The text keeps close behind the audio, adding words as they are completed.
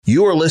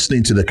You are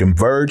listening to the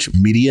Converge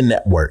Media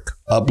Network,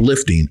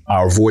 uplifting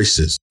our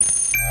voices.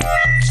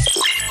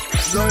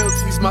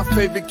 Loyalty's my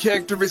favorite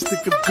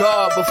characteristic of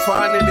God, but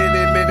finding it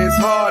in it is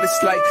hard.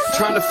 It's like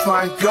trying to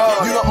find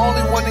God. You're the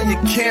only one in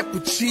your camp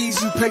with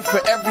cheese. You pay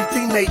for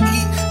everything they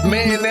eat.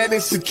 Man, that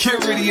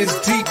insecurity is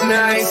deep.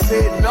 Now I ain't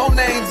said no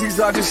names. These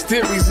are just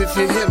theories. If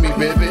you hear me,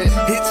 baby,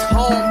 it's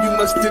home. You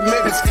must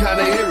admit it's kind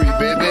of eerie,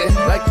 baby.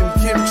 Like them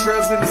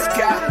chemtrails in the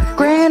sky.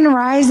 Grand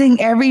Rising,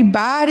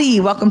 everybody.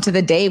 Welcome to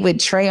The Day with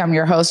Trey. I'm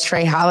your host,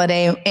 Trey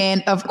Holiday.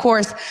 And of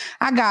course,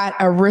 I got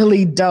a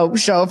really dope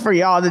show for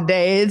y'all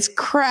today. It's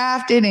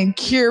crafted and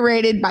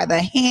curated by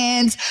the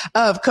hands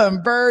of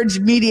Converge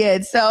Media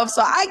itself.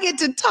 So I get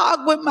to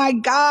talk with my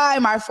guy,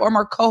 my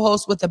former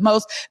co-host with the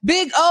most.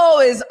 Big O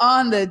is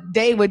on The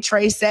Day with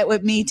Trey set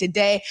with me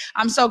today.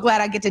 I'm so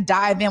glad I get to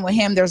dive in with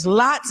him. There's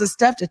lots of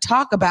stuff to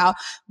talk about.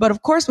 But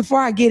of course, before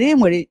I get in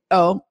with it,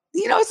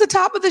 it's the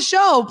top of the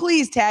show.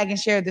 Please tag and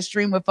share the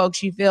stream with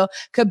folks you feel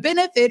could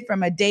benefit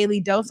from a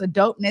daily dose of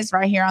dopeness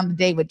right here on The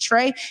Day with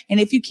Trey. And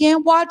if you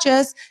can't watch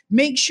us,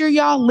 make sure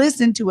y'all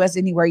listen to us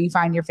anywhere you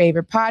find your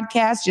favorite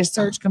podcast. Just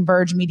search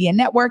Converge Media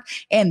Network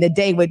and The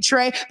Day with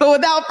Trey. But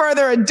without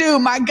further ado,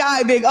 my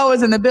guy, Big O,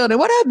 is in the building.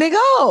 What up, Big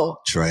O?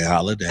 Trey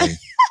Holiday.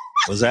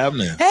 What's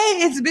happening? Hey,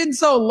 it's been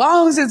so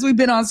long since we've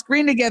been on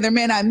screen together,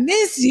 man. I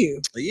miss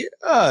you.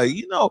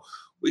 Yeah,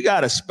 we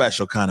got a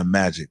special kind of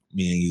magic,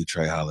 me and you,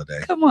 Trey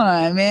Holiday. Come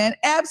on, man.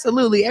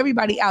 Absolutely.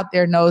 Everybody out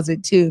there knows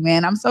it too,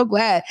 man. I'm so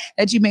glad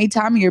that you made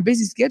time in your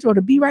busy schedule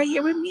to be right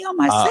here with me on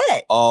my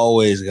set.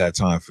 Always got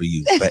time for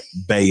you,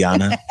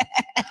 Bayana.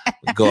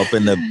 Go up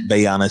in the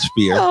Bayana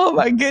sphere. Oh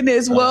my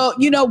goodness. Well,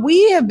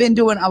 we have been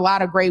doing a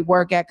lot of great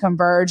work at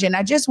Converge, and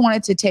I just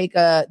wanted to take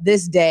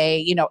this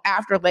day,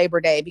 after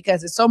Labor Day,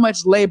 because it's so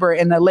much labor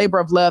and the labor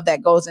of love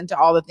that goes into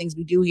all the things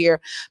we do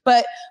here.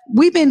 But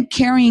we've been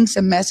carrying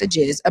some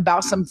messages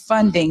about some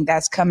funding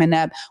that's coming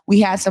up.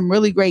 We had some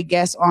really great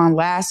guests on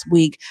last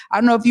week. I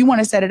don't know if you want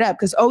to set it up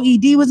because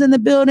OED was in the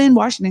building.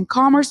 Washington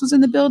Commerce was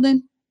in the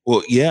building.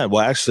 Well, yeah.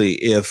 Well, actually,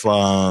 if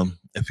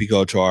you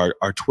go to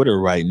our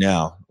Twitter right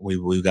now,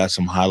 we've got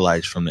some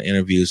highlights from the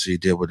interviews we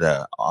did with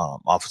the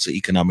Office of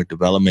Economic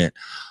Development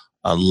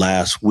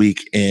last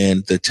week.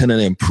 And the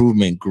tenant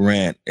improvement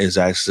grant is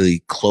actually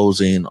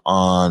closing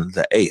on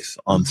the 8th,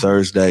 on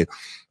Thursday.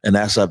 And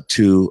that's up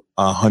to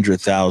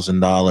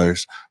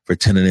 $100,000 for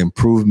tenant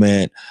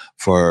improvement,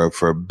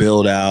 for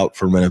build out,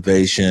 for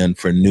renovation,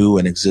 for new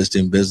and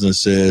existing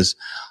businesses.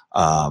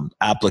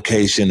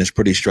 Application is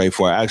pretty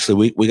straightforward.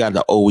 Actually, we got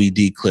the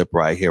OED clip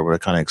right here. We're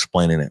kind of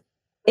explaining it.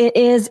 It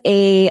is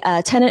a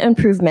tenant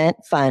improvement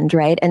fund,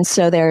 right? And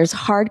so there's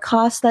hard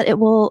costs that it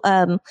will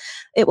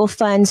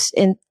fund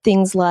in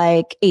things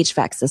like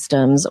HVAC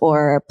systems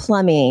or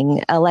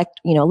plumbing,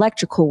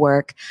 electrical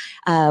work.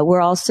 We're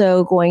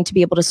also going to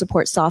be able to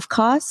support soft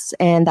costs,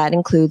 and that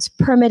includes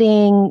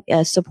permitting,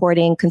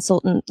 supporting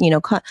consultant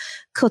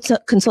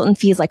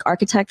fees like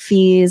architect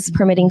fees,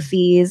 permitting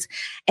fees.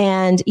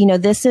 And,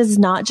 this is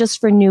not just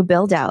for new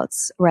build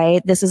outs,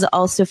 right? This is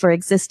also for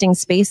existing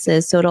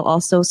spaces. So it'll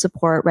also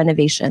support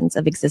renovations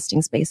of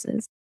existing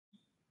spaces.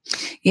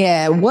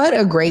 Yeah, what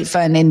a great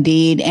fund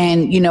indeed.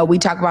 And, we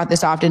talk about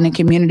this often in the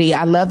community.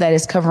 I love that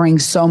it's covering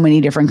so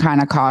many different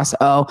kind of costs.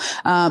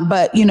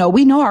 But,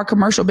 we know our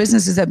commercial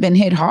businesses have been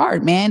hit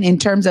hard, man, in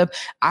terms of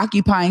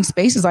occupying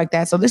spaces like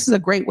that. So this is a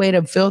great way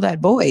to fill that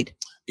void.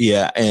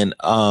 Yeah. And,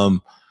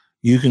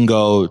 you can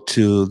go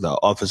to the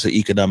Office of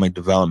Economic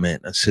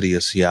Development in the City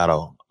of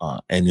Seattle,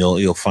 and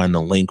you'll find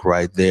the link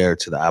right there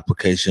to the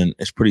application.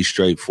 It's pretty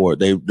straightforward.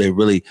 They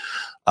really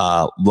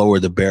lower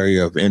the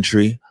barrier of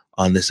entry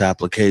on this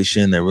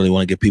application. They really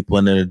want to get people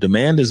in there. The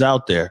demand is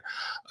out there.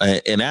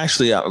 And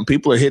actually,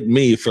 people are hitting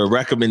me for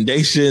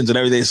recommendations and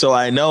everything. So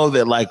I know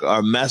that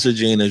our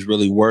messaging is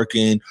really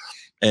working.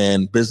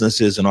 And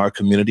businesses in our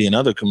community and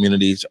other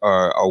communities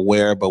are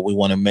aware, but we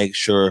want to make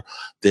sure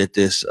that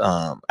this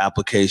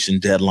application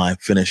deadline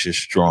finishes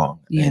strong.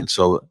 Yeah. And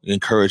so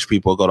encourage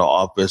people to go to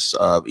Office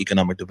of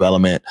Economic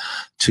Development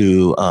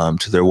to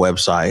their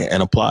website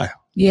and apply.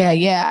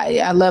 Yeah.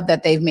 I love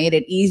that they've made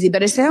it easy.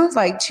 But it sounds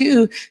like,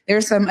 too,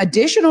 there's some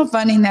additional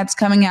funding that's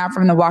coming out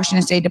from the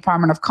Washington State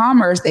Department of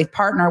Commerce. They've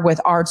partnered with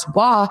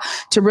ArtsWA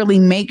to really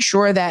make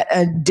sure that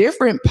a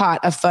different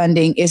pot of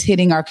funding is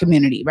hitting our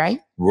community, right?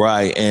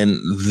 Right. And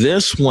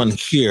this one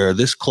here,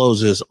 this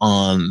closes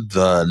on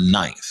the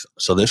 9th.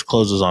 So this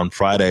closes on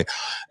Friday.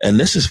 And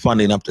this is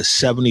funding up to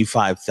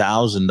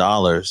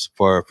 $75,000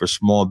 for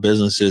small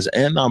businesses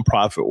and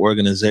nonprofit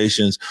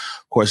organizations.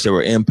 Of course, they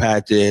were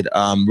impacted,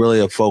 really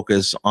a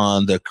focus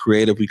on the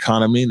creative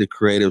economy, the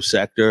creative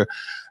sector,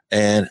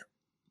 and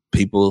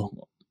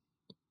people.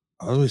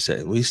 What do we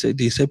say?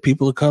 Do you say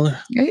people of color?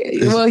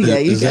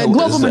 You said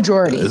global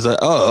majority.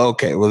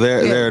 Okay. Well,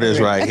 there it is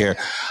right here.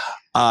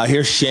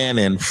 Here's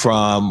Shannon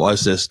from,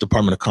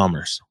 Department of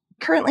Commerce.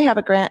 Currently have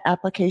a grant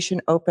application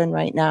open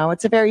right now.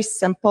 It's a very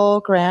simple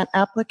grant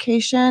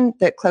application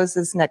that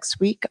closes next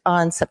week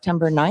on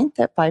September 9th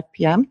at 5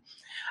 p.m.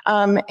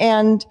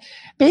 And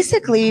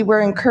basically,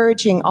 we're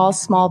encouraging all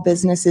small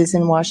businesses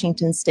in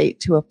Washington State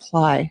to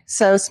apply.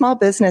 So small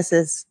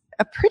businesses,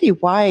 a pretty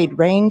wide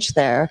range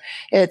there.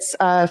 It's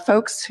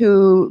folks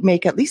who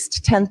make at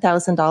least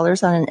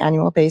 $10,000 on an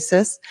annual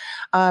basis,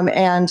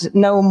 and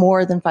no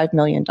more than $5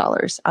 million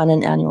on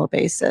an annual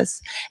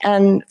basis,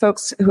 and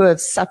folks who have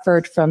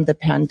suffered from the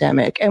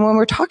pandemic. And when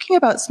we're talking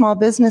about small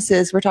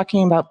businesses, we're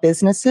talking about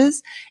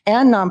businesses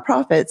and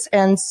nonprofits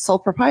and sole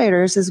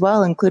proprietors as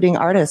well, including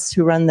artists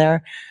who run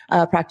their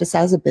practice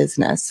as a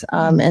business.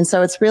 And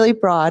so it's really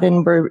broad,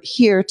 and we're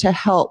here to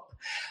help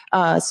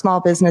small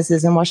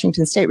businesses in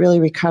Washington State really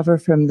recover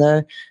from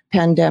the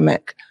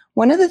pandemic.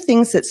 One of the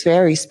things that's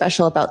very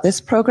special about this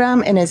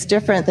program, and is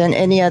different than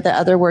any of the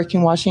other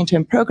Working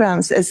Washington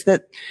programs, is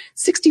that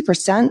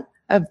 60%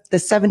 of the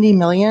 $70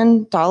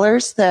 million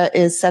that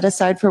is set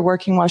aside for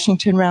Working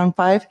Washington Round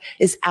 5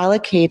 is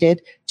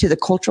allocated to the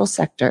cultural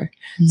sector.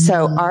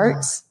 So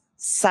arts,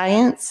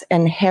 science,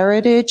 and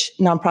heritage,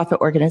 nonprofit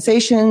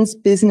organizations,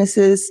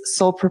 businesses,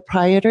 sole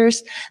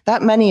proprietors,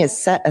 that money is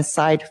set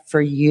aside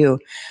for you.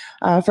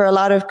 For a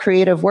lot of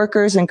creative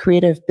workers and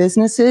creative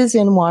businesses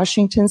in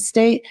Washington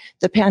State,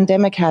 the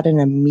pandemic had an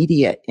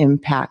immediate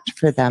impact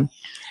for them.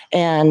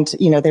 And,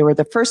 they were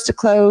the first to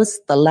close,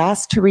 the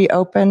last to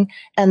reopen,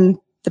 and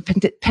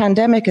the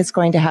pandemic is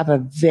going to have a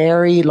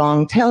very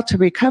long tail to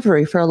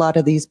recovery for a lot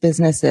of these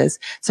businesses.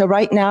 So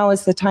right now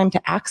is the time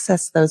to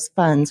access those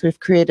funds. We've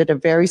created a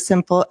very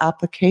simple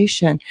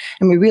application,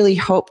 and we really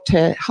hope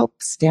to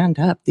help stand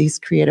up these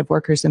creative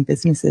workers and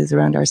businesses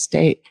around our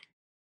state.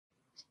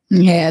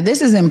 Yeah,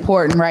 this is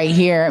important right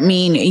here. I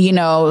mean,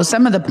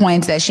 some of the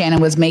points that Shannon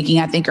was making,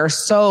 I think, are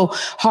so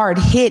hard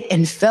hit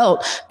and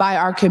felt by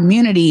our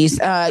communities.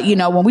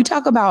 When we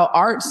talk about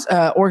arts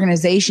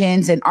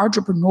organizations and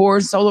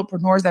entrepreneurs,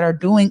 solopreneurs that are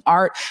doing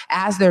art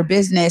as their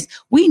business,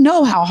 we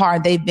know how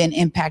hard they've been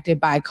impacted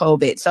by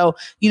COVID. So,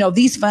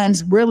 these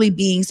funds really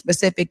being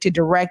specific to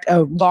direct a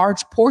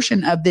large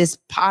portion of this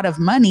pot of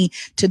money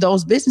to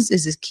those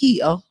businesses is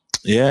key.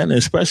 Yeah, and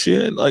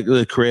especially like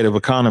the creative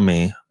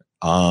economy.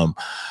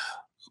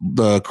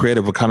 The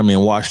creative economy in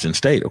Washington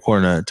State,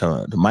 according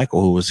to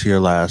Michael, who was here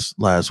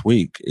last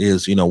week,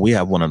 is, we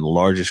have one of the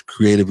largest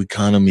creative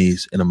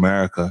economies in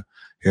America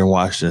here in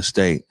Washington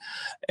State.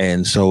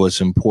 And so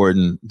it's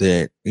important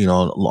that,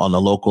 on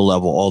the local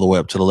level, all the way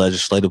up to the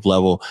legislative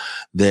level,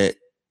 that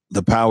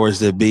the powers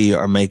that be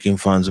are making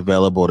funds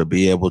available to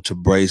be able to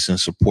brace and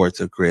support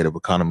the creative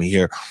economy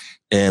here.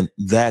 And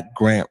that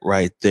grant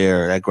right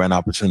there, that grant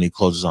opportunity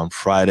closes on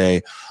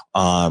Friday.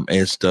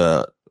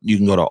 You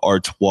can go to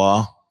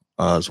Artois'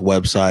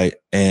 website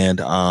and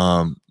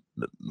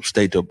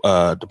State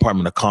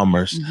Department of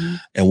Commerce,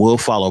 and we'll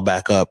follow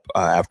back up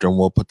after, and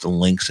we'll put the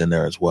links in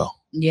there as well.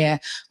 Yeah.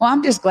 Well,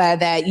 I'm just glad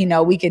that,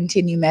 we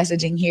continue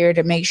messaging here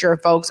to make sure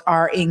folks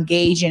are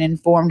engaged and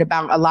informed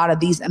about a lot of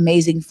these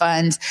amazing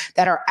funds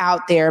that are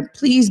out there.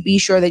 Please be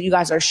sure that you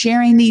guys are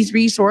sharing these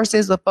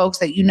resources with folks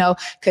that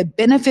could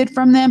benefit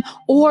from them,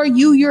 or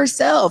you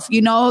yourself.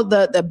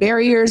 The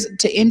barriers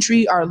to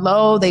entry are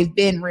low. They've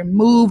been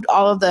removed.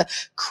 All of the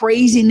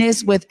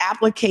craziness with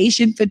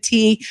application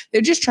fatigue.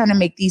 They're just trying to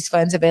make these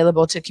funds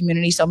available to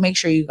community. So make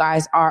sure you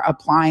guys are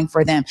applying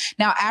for them.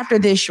 Now, after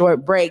this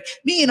short break,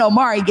 me and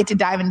Omari get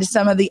to dive into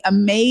some of the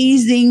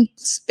amazing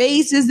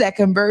spaces that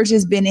Converge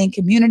has been in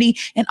community,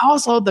 and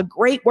also the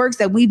great works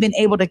that we've been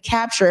able to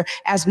capture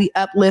as we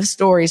uplift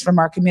stories from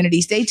our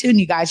community. Stay tuned,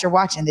 you guys. You're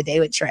watching The Day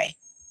with Trey.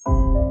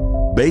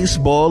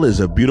 Baseball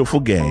is a beautiful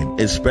game,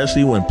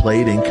 especially when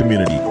played in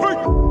community.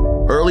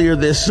 Earlier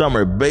this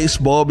summer,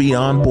 Baseball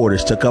Beyond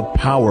Borders took a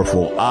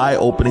powerful,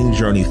 eye-opening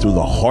journey through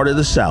the heart of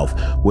the South,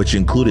 which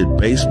included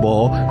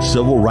baseball,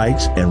 civil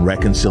rights, and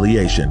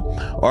reconciliation.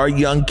 Our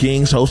Young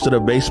Kings hosted a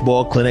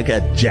baseball clinic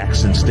at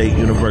Jackson State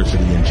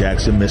University in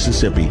Jackson,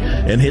 Mississippi,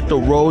 and hit the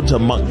road to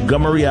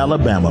Montgomery,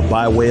 Alabama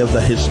by way of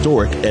the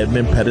historic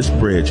Edmund Pettus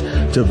Bridge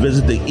to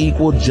visit the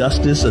Equal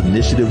Justice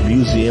Initiative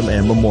Museum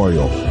and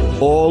Memorial,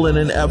 all in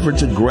an effort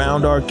to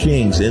ground our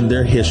Kings in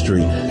their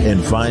history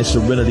and find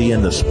serenity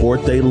in the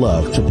sport they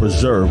love to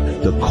preserve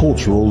the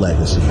cultural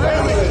legacy.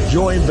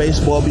 Join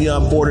Baseball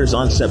Beyond Borders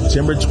on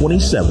September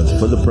 27th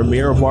for the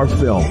premiere of our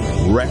film,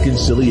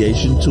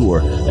 Reconciliation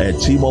Tour, at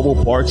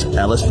T-Mobile Park's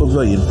Ellis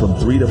Pavilion from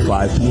 3 to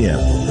 5 p.m.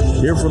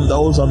 Hear from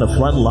those on the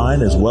front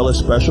line as well as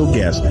special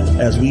guests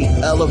as we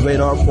elevate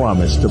our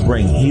promise to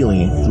bring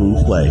healing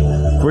through play.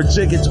 For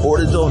tickets or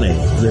to donate,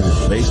 visit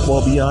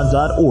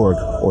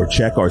baseballbeyond.org or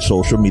check our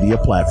social media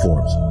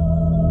platforms.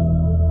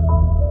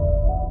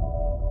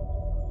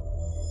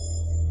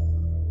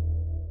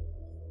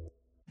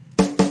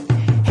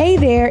 Hey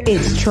there,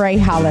 it's Trey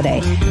Holiday.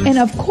 And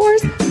of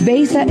course,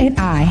 Besa and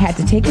I had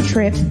to take a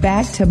trip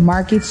back to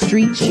Market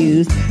Street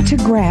Shoes to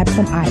grab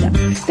some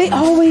items. They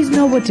always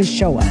know what to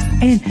show us.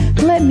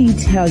 And let me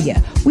tell you,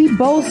 we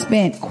both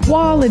spent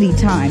quality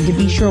time to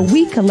be sure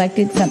we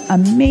collected some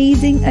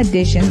amazing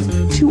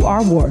additions to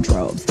our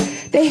wardrobes.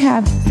 They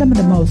have some of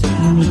the most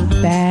unique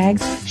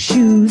bags,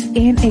 shoes,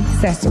 and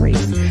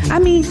accessories. I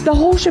mean, the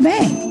whole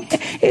shebang.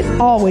 It's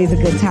always a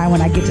good time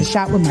when I get to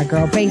shop with my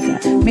girl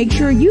Besa. Make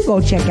sure you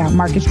go check out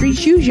Market Street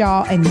Shoes,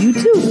 y'all, and you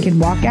too can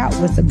walk out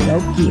with some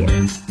dope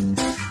gear.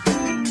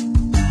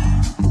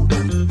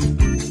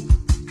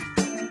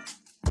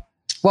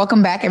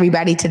 Welcome back,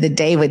 everybody, to The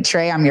Day with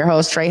Trey. I'm your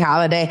host, Trey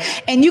Holiday.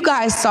 And you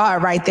guys saw it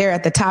right there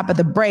at the top of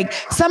the break.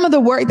 Some of the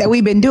work that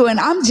we've been doing,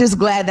 I'm just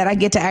glad that I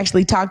get to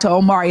actually talk to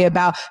Omari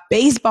about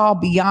Baseball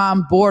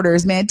Beyond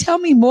Borders. Man, tell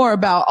me more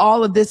about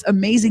all of this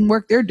amazing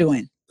work they're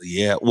doing.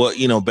 Yeah,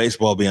 well,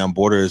 Baseball Beyond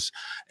Borders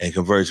and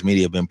Converge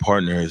Media have been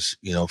partners,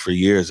 for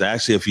years.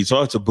 Actually, if you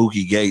talk to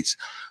Buki Gates,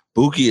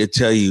 Buki will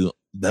tell you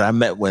that I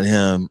met with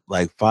him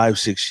like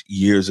 5-6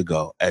 years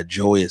ago at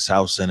Joey at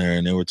South Center,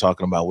 and they were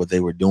talking about what they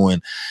were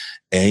doing.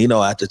 And,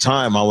 at the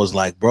time I was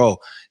like, bro,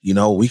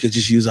 we could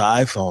just use an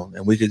iPhone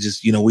and we could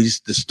just,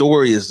 the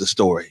story is the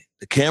story.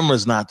 The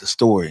camera's not the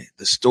story.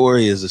 The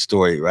story is the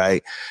story,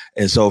 right?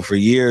 And so for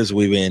years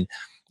we've been,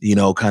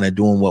 kind of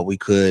doing what we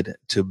could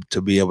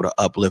to be able to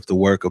uplift the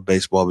work of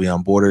Baseball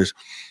Beyond Borders.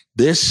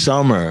 This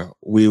summer,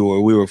 we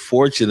were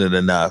fortunate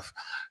enough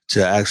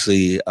to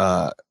actually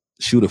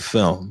shoot a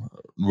film,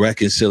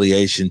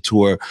 Reconciliation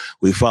Tour.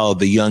 We followed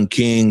the Young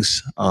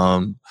Kings,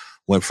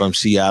 went from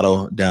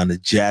Seattle down to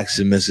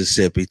Jackson,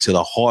 Mississippi, to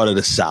the heart of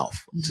the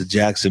South, to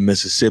Jackson,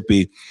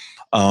 Mississippi.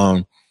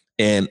 And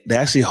they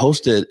actually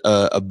hosted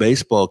a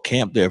baseball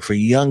camp there for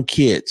young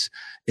kids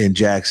in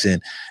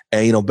Jackson.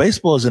 And,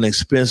 baseball is an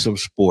expensive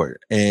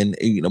sport. And,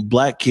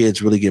 black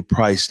kids really get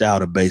priced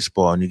out of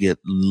baseball, and you get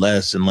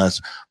less and less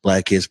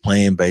black kids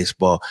playing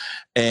baseball.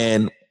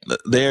 And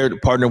they're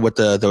partnered with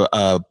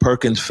the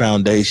Perkins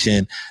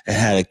Foundation and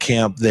had a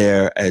camp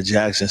there at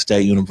Jackson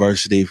State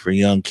University for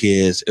young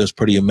kids. It was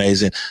pretty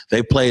amazing.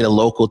 They played a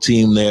local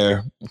team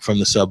there from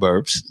the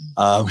suburbs.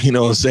 What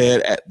I'm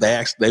saying?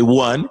 They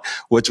won,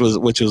 which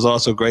was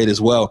also great as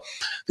well.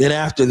 Then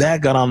after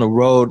that, got on the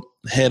road,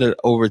 headed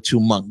over to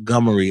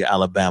Montgomery,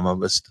 Alabama,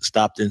 but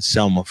stopped in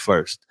Selma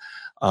first.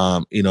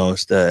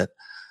 It's the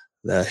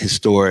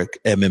historic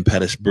Edmund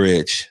Pettus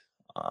Bridge.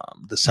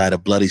 The site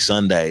of Bloody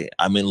Sunday.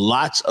 I mean,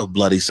 lots of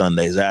Bloody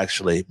Sundays,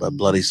 actually, but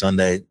Bloody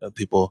Sunday, a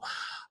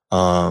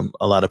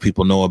lot of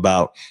people know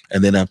about.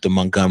 And then up to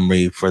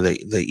Montgomery for the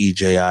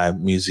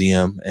EJI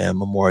Museum and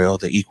Memorial,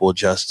 the Equal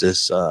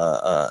Justice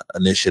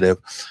Initiative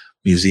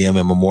Museum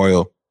and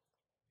Memorial.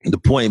 The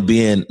point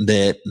being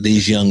that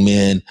these young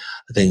men,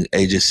 I think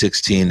ages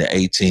 16 to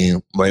 18,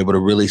 were able to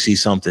really see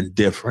something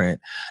different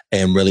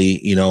and really,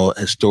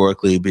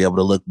 historically be able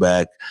to look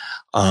back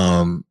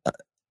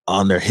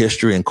on their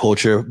history and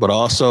culture, but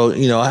also,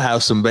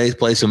 have some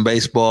play some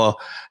baseball,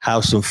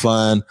 have some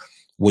fun.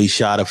 We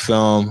shot a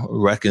film,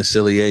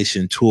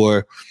 Reconciliation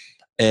Tour.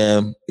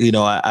 And,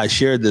 I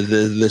shared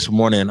this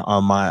morning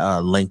on my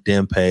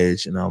LinkedIn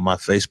page and on my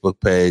Facebook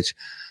page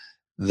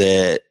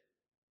that,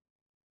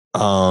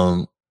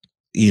 not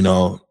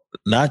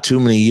too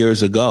many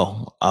years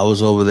ago, I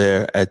was over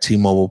there at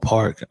T-Mobile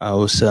Park. I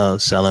was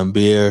selling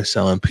beer,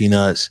 selling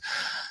peanuts,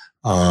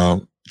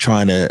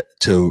 trying to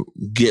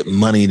get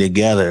money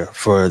together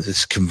for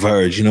this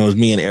Converge. It was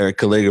me and Eric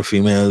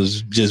Calligraphy, man. It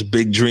was just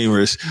big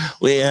dreamers.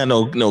 We had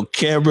no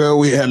camera.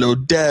 We had no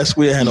desk.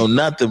 We had no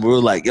nothing. We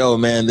were like, yo,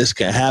 man, this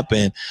can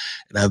happen.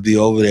 And I'd be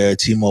over there at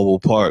T-Mobile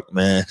Park,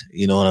 man.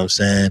 You know what I'm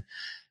saying?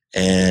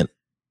 And,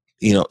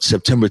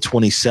 September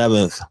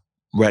 27th,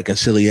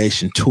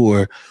 Reconciliation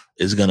Tour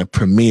is going to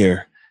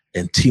premiere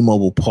in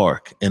T-Mobile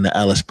Park in the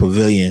Ellis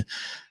Pavilion.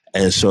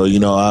 And so,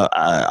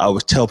 I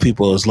would tell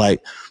people, it's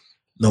like,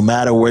 no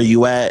matter where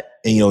you at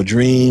in your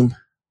dream,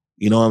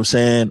 you know what I'm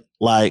saying?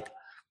 Like,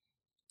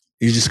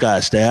 you just got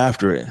to stay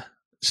after it.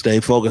 Stay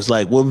focused.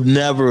 Like, we've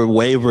never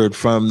wavered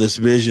from this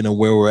vision of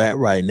where we're at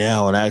right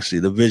now. And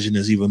actually, the vision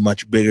is even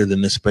much bigger than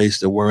the space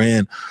that we're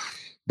in.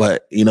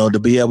 But, to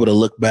be able to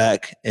look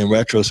back in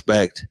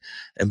retrospect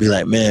and be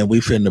like, man, we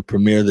finna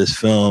premiere this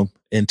film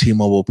in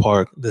T-Mobile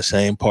Park, the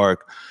same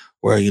park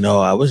where,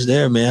 I was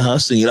there, man,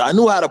 hustling. I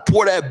knew how to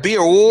pour that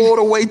beer all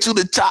the way to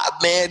the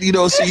top, man,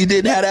 so you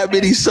didn't have that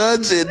many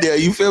suns in there.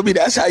 You feel me?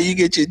 That's how you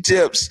get your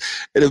tips.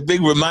 And a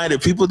big reminder,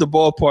 people at the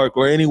ballpark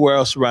or anywhere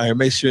else around here,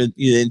 make sure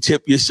you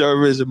tip your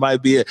servers. It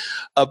might be an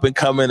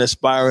up-and-coming,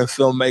 aspiring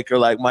filmmaker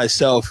like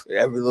myself.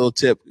 Every little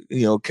tip,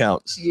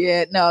 counts.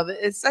 Yeah, no,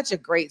 it's such a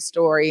great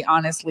story,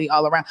 honestly,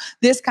 all around.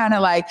 This kind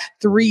of like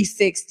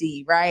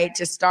 360, right?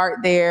 To start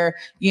there,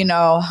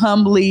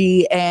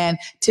 humbly, and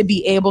to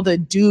be able to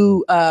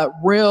do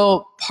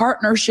real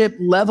partnership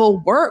level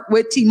work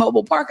with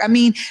T-Mobile Park. I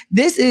mean,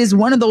 this is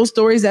one of those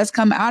stories that's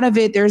come out of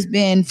it. There's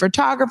been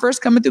photographers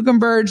coming through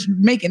Converge,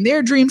 making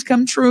their dreams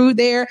come true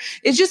there.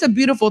 It's just a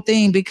beautiful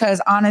thing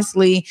because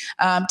honestly,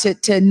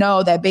 to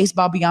know that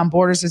Baseball Beyond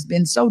Borders has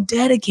been so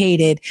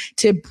dedicated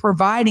to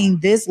providing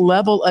this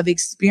level of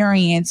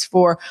experience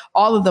for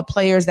all of the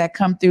players that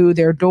come through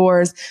their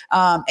doors,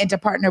 and to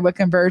partner with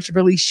Converge to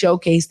really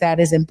showcase that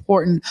is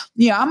important.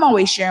 I'm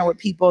always sharing with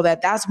people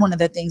that that's one of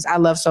the things I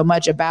love so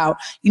much about about,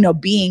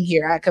 being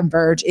here at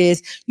Converge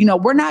is,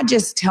 we're not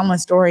just telling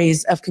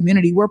stories of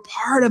community. We're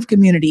part of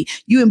community.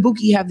 You and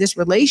Buki have this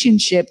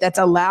relationship that's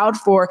allowed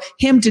for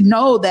him to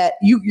know that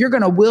you're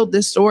going to wield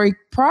this story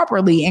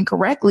properly and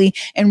correctly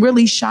and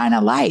really shine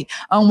a light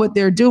on what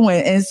they're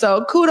doing. And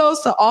so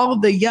kudos to all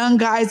of the young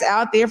guys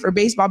out there for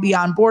Baseball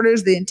Beyond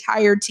Borders, the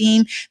entire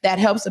team that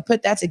helps to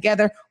put that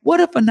together. What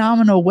a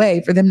phenomenal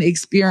way for them to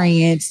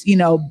experience,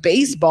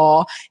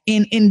 baseball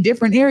in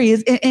different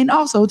areas and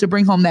also to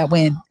bring home that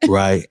win.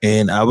 Right.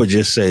 And I would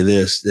just say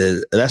this,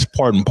 that's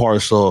part and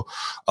parcel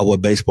of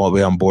what Baseball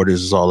Beyond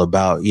Borders is all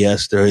about.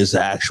 Yes, there is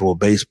actual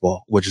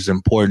baseball, which is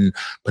important,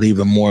 but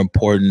even more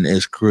important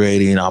is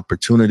creating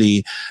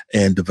opportunity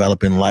and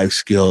developing life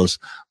skills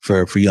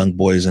for young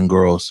boys and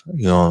girls,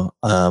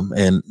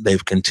 and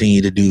they've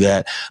continued to do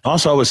that.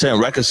 Also, I was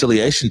saying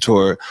Reconciliation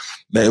Tour,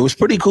 man, it was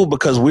pretty cool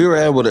because we were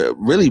able to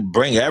really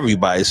bring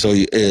everybody. So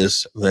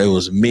it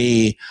was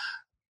me,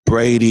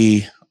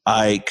 Brady,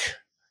 Ike,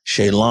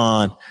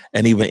 Shaylon,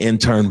 and even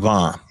intern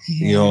Vaughn.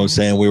 You know what I'm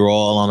saying? We were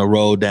all on the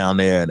road down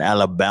there in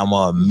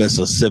Alabama and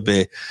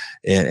Mississippi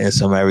and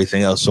some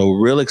everything else. So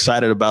real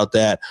excited about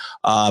that.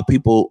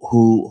 People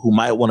who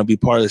might want to be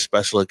part of this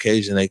special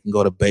occasion, they can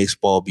go to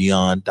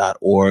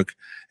baseballbeyond.org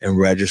and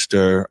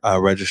register.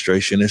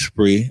 Registration is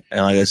free.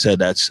 And like I said,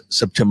 that's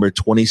September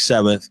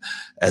 27th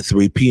at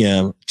 3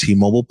 p.m.,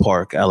 T-Mobile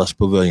Park, Alice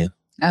Pavilion.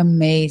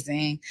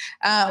 Amazing.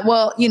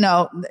 Well,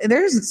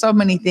 there's so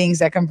many things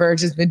that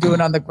Converge has been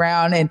doing on the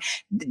ground. And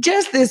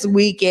just this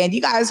weekend, you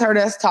guys heard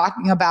us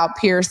talking about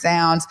Pure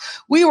Sounds.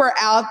 We were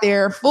out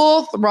there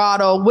full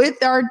throttle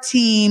with our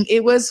team.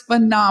 It was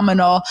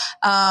phenomenal.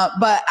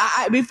 But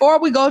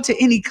before we go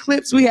to any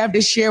clips we have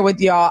to share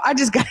with y'all, I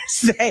just got to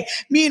say,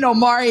 me and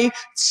Omari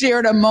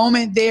shared a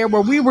moment there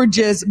where we were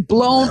just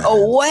blown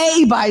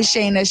away by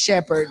Shayna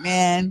Shepherd,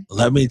 man.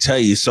 Let me tell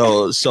you.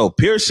 So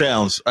Pure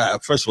Sounds,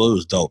 first of all, it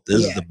was dope.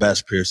 This is the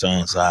best Pure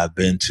Sounds I've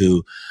been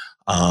to.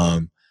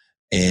 And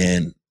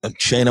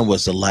Shayna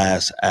was the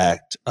last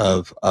act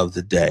of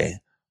the day,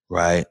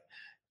 right?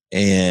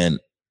 And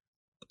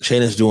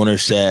Shayna's doing her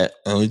set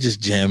and we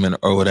just jamming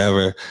or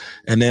whatever.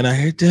 And then I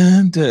hear,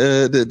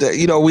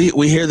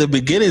 we hear the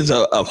beginnings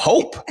of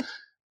Hope.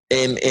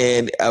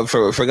 And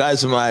for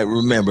guys who might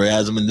remember, it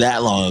hasn't been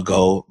that long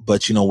ago,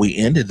 but, we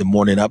ended the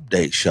morning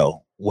update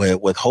show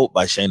with Hope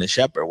by Shayna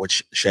Shepherd,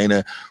 which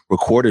Shayna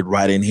recorded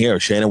right in here.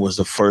 Shayna was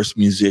the first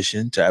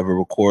musician to ever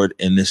record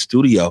in this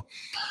studio.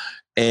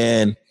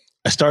 And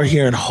I started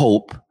hearing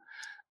Hope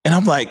and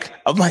I'm like,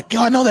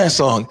 yo, I know that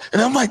song.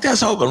 And I'm like, that's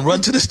Hope. And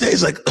run to the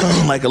stage like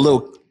a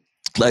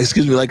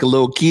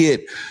little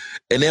kid.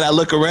 And then I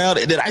look around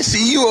and then I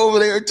see you over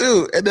there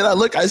too. And then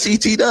I see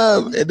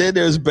T-Dub and then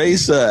there's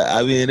Besa.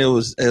 I mean, it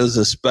was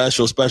a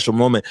special, special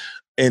moment.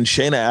 And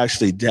Shayna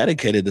actually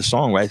dedicated the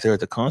song right there at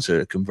the concert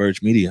at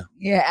Converge Media.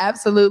 Yeah,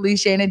 absolutely.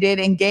 Shayna did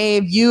and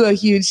gave you a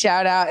huge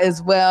shout out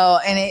as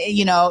well. And,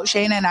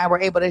 Shayna and I were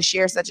able to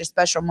share such a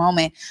special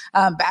moment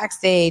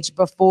backstage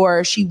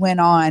before she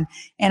went on.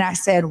 And I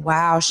said,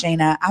 wow,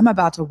 Shayna, I'm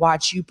about to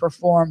watch you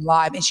perform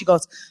live. And she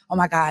goes, oh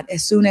my God,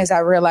 as soon as I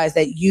realized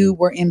that you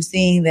were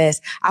emceeing this,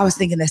 I was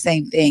thinking the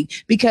same thing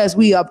because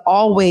we have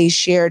always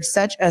shared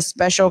such a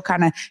special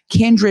kind of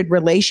kindred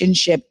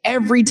relationship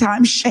every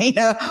time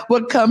Shayna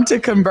would come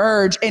to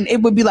Converge. And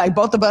it would be like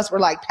both of us were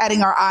like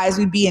patting our eyes.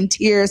 We'd be in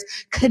tears,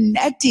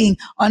 connecting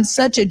on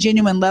such a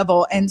genuine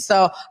level. And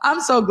so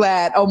I'm so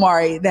glad,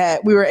 Omari,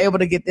 that we were able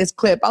to get this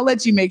clip. I'll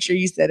let you make sure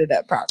you set it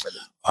up properly.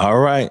 All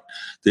right.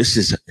 This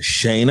is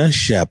Shayna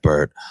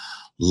Shepherd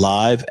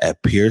live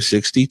at Pier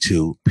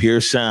 62,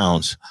 Pure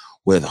Sounds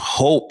with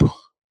Hope.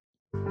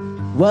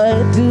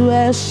 What do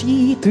I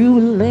see through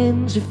a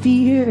lens of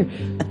fear?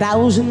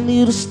 1,000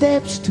 little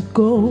steps to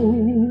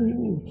go.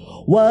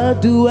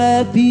 What do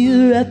I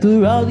feel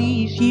after all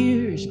these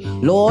years?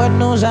 Lord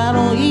knows I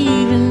don't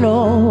even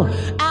know.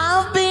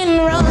 I've been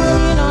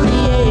running on the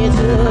edge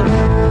of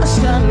a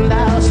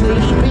sundial,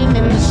 sleeping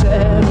in the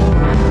saddle.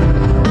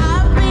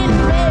 I've been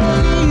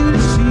begging you to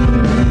see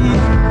me,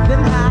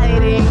 then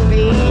hiding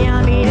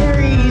beyond the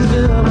areas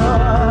of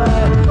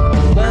heart.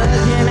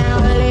 Working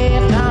out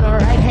left on a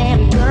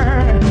right-hand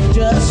turn,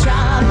 just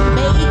trying to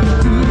make it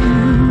through.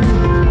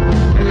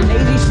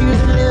 Maybe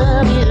should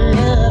love you,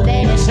 love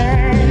that is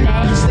earned.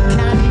 That's the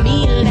kind of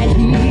meal that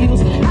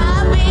heals.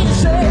 I've been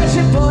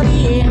searching for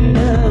the end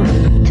of,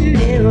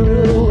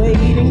 never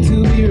waiting to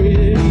be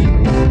ready.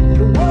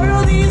 The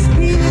world is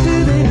beautiful.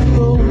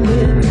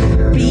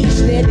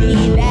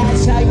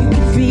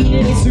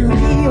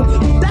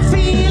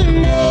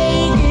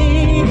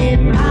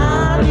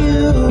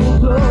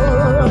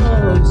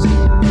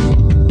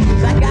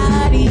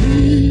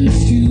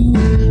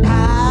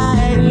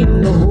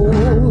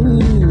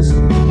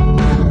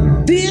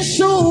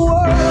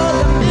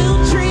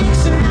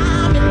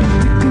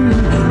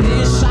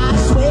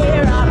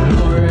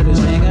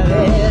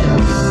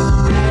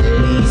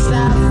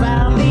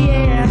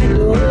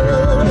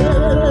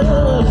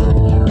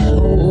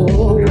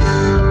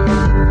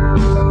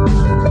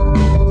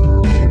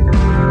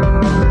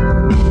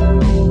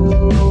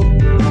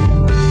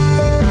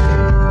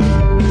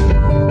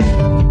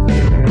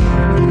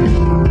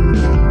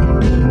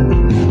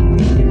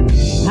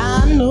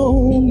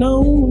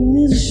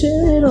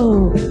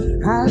 shadow.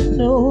 I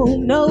know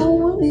no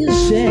one is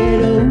a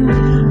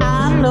shadow.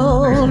 I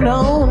know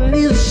no one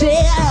is a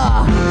shadow.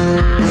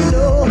 I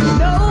know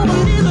no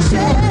one is a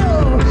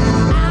shadow.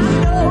 I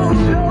know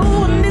no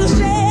one is a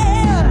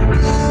shadow.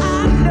 I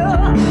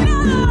know no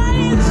one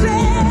is a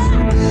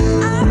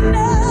shadow. I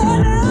know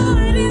no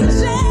one is a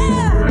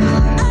shadow.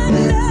 I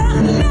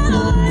know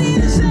no one is a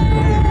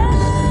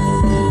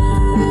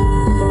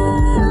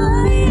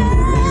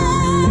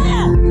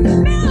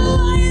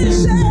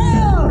shadow.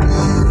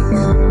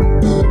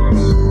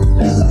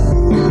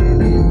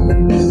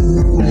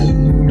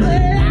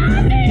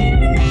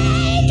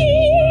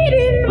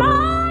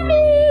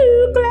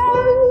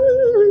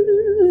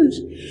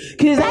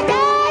 Cause I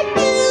got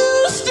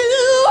used to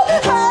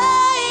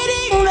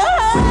hiding the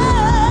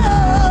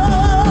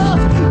hole.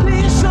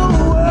 This old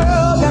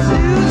world got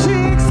new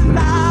tricks and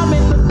I'm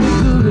in the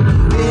thick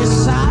of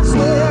this. I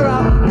swear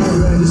I'm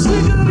already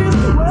sick of this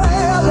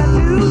world got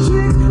new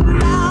tricks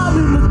and I'm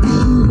in the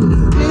thick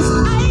of this.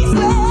 I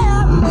swear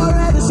I'm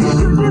already sick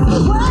of this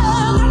world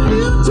got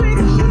new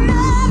tricks and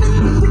I'm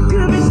in the thick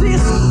of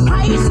this.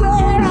 I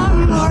swear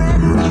I'm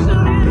already sick of this.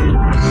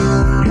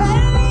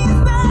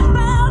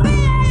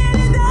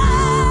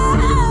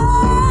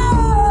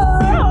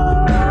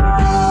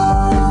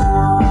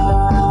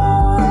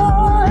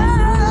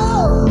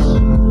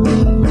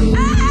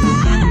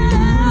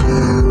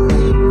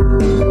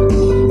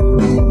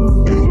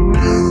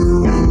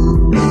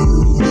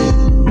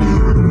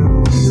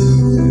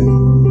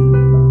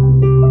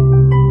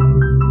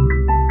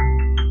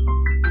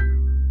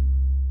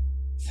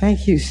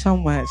 Thank you so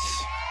much.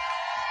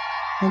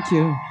 Thank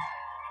you.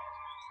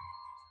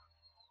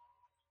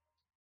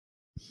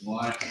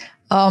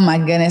 Oh my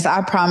goodness.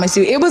 I promise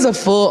you, it was a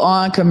full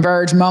on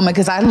Converge moment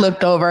because I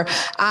looked over.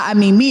 I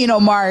mean, me and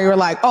Omari were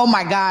like, oh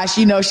my gosh,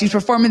 you know, she's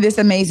performing this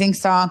amazing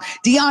song.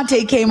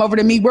 Deontay came over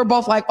to me. We're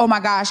both like, oh my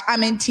gosh,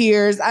 I'm in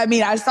tears. I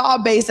mean, I saw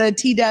Besa,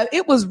 T-Dub.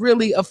 It was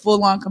really a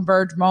full on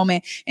Converge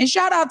moment. And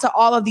shout out to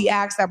all of the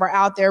acts that were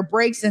out there.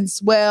 Breaks and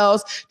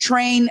Swells,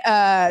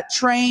 Night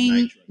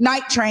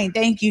Train.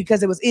 Thank you.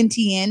 Because it was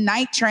NTN,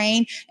 Night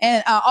Train,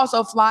 and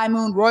also Fly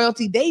Moon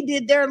Royalty. They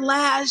did their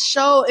last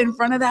show in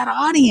front of that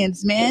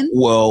audience, man.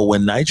 Well,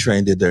 when Night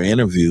Train did their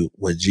interview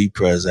with G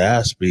Prez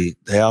Aspie,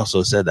 they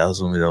also said that was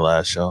going to be their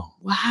last show.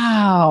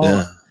 Wow.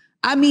 Yeah.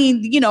 I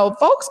mean, you know,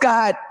 folks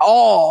got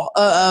all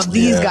of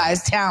these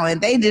guys'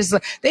 talent. They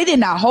did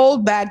not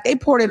hold back. They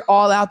poured it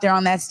all out there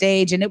on that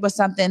stage. And it was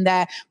something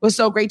that was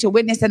so great to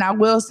witness. And I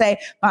will say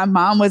my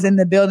mom was in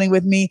the building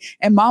with me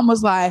and mom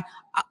was like,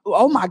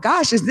 oh my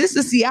gosh, is this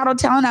the Seattle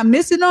talent I'm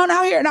missing on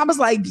out here? And I was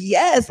like,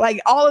 yes,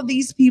 like all of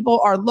these people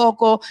are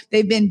local.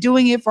 They've been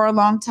doing it for a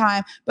long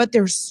time, but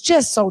they're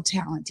just so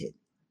talented.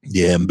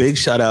 Yeah, and big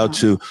shout out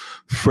to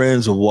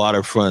Friends of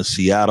Waterfront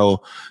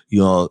Seattle. You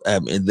know,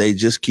 and they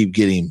just keep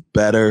getting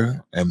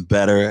better and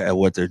better at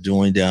what they're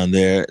doing down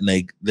there,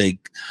 and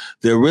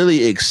they're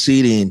really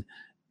exceeding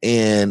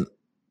in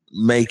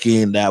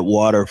making that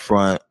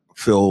waterfront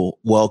feel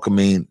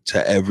welcoming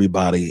to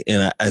everybody.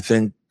 And I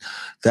think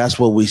that's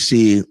what we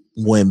see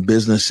when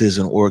businesses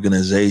and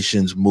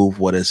organizations move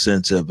with a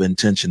sense of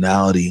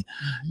intentionality.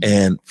 Mm-hmm.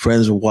 And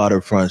Friends of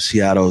Waterfront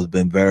Seattle has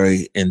been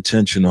very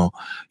intentional.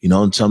 You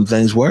know, and some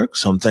things work,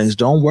 some things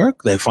don't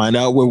work. They find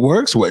out what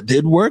works, what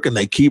did work, and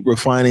they keep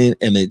refining,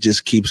 and it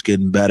just keeps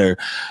getting better.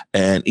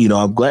 And, you know,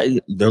 I'm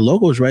glad their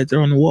logo is right there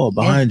on the wall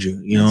behind you.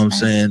 You know what I'm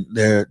saying?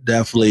 They're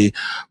definitely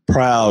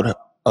proud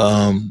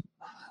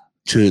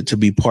to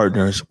be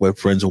partners with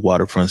Friends of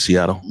Waterfront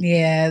Seattle.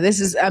 Yeah,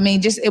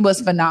 it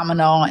was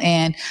phenomenal.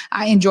 And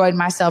I enjoyed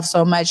myself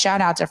so much. Shout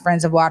out to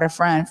Friends of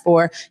Waterfront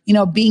for, you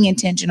know, being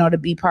intentional to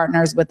be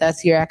partners with us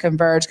here at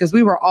Converge, because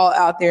we were all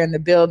out there in the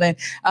building.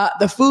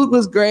 The food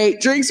was great.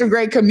 Drinks were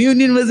great.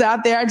 Communion was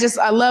out there.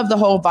 I love the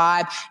whole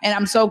vibe. And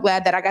I'm so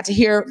glad that I got to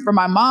hear from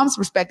my mom's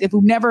perspective,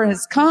 who never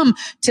has come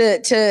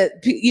to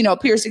you know,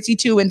 Pier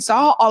 62 and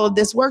saw all of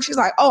this work. She's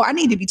like, oh, I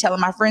need to be telling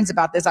my friends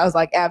about this. I was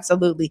like,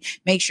 absolutely.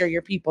 Make sure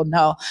your people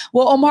know.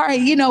 Well, Omari,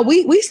 you know,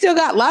 we still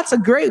got lots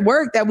of great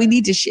work that we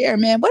need to share,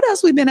 man. What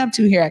else we've been up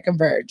to here at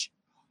Converge?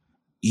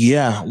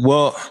 Yeah,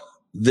 well,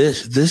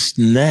 this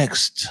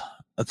next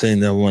thing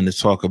that I wanted to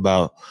talk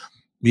about,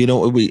 you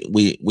know,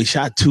 we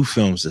shot 2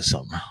 films this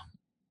summer.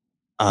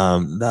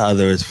 The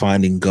other is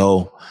Finding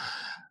Go,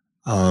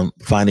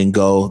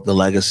 The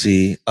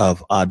Legacy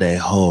of Ade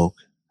Hogue.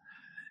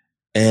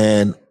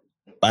 And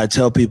I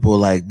tell people,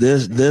 like,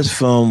 this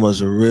film was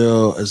a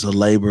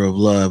labor of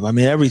love. I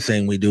mean,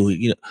 everything we do,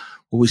 you know,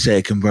 what we say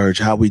at Converge,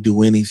 how we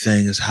do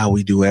anything is how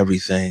we do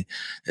everything.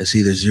 It's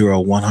either 0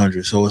 or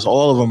 100. So it's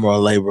all of them are a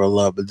labor of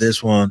love, but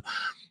this one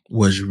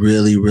was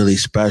really, really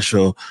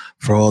special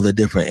for all the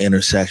different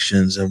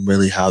intersections and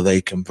really how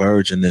they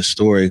converge in this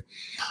story.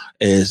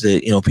 Is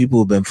that, you know, people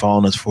who've been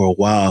following us for a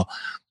while,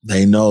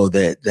 they know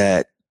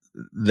that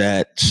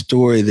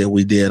story that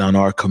we did on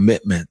our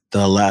commitment,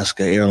 the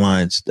Alaska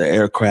Airlines, the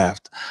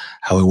aircraft,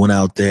 how we went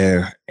out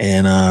there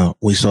and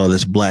we saw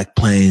this black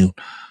plane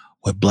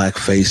with black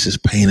faces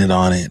painted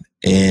on it.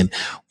 And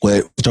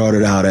what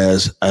started out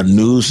as a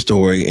news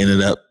story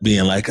ended up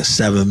being like a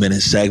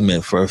 7-minute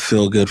segment for a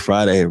Feel Good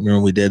Friday.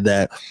 Remember we did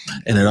that?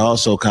 And it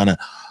also kind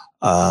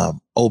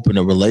of opened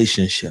a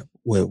relationship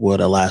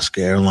with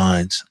Alaska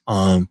Airlines.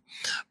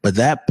 But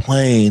that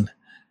plane,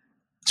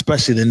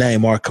 especially the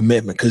name, Our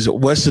Commitment, because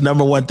what's the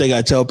number one thing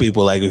I tell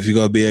people? Like, if you're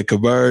going to be at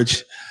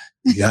Converge,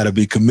 you got to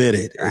be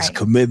committed. Right. It's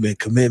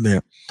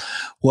commitment.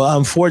 Well,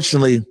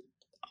 unfortunately,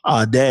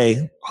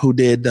 Ade, who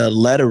did the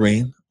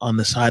lettering on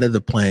the side of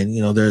the plane,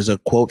 you know, there's a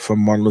quote from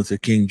Martin Luther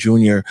King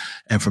Jr.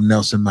 and from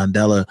Nelson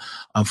Mandela.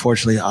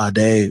 Unfortunately,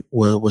 Ade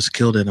was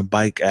killed in a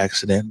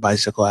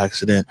bicycle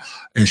accident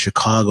in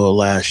Chicago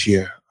last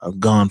year.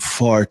 Gone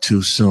far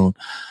too soon.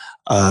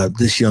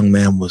 This young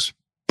man was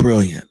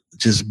brilliant,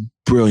 just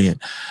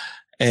brilliant.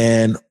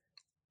 And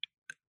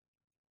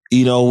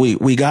you know,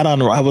 we got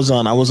on, I was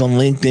on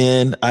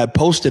LinkedIn. I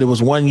posted, it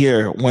was 1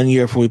 year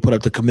before we put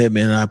up the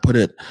commitment, and I put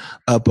it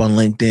up on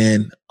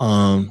LinkedIn.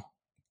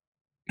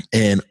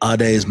 And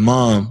Ade's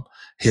mom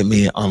hit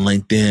me on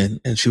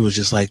LinkedIn, and she was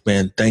just like,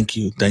 man, thank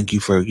you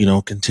for, you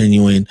know,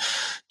 continuing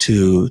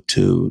to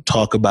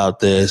talk about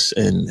this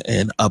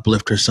and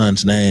uplift her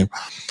son's name.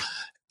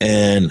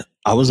 And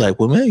I was like,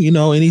 well, man, you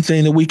know,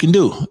 anything that we can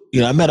do.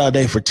 You know, I met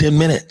Ade for 10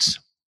 minutes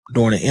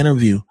during an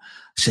interview.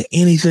 Said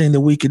anything that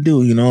we could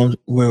do, you know,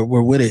 we're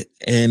with it.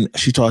 And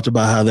she talked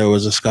about how there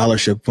was a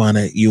scholarship fund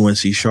at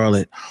UNC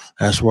Charlotte.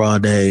 That's where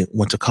Ade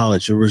went to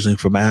college, originally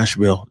from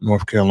Asheville,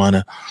 North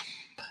Carolina.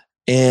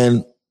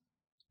 And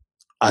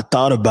I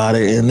thought about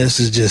it, and this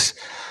is just,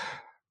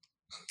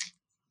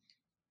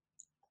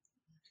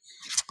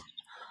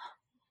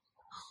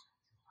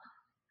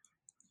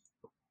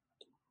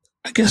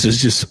 I guess it's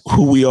just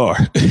who we are.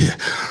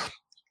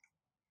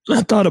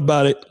 I thought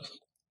about it,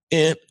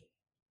 and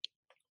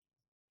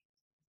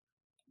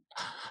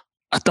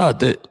I thought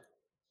that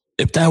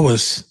if that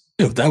was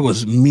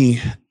me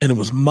and it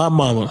was my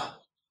mama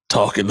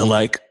talking to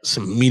like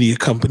some media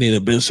company that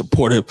had been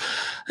supportive,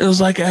 it was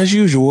like, as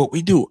usual, what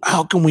we do,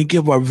 how can we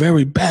give our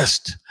very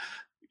best?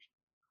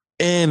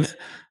 And,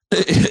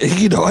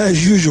 you know,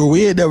 as usual,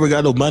 we ain't never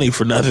got no money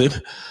for nothing.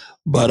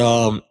 But,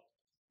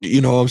 you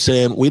know what I'm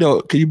saying?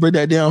 Can you bring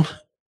that down?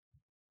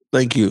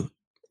 Thank you.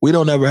 We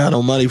don't ever have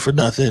no money for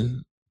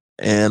nothing.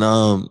 And,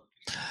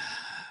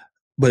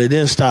 but it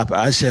didn't stop.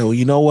 I said, well,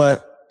 you know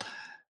what?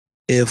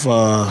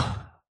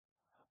 How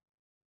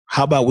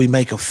about we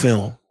make a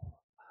film?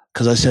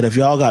 Because I said, if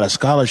y'all got a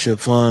scholarship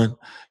fund,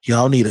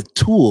 y'all need a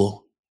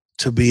tool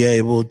to be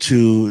able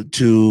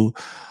to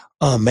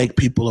make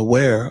people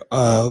aware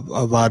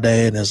of Ade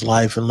and his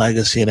life and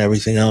legacy and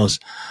everything else.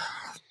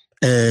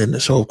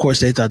 And so, of course,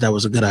 they thought that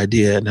was a good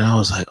idea. And I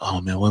was like, oh,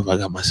 man, what have I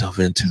got myself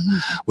into?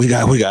 We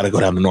got to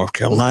go down to North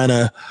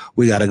Carolina.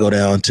 We got to go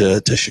down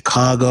to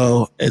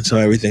Chicago and so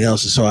everything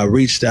else. And so I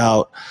reached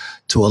out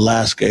to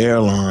Alaska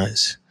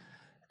Airlines.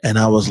 And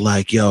I was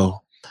like,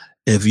 yo,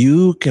 if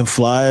you can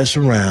fly us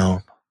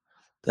around,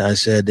 I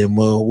said, then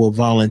we'll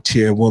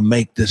volunteer. We'll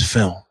make this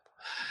film.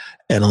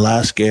 And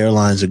Alaska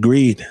Airlines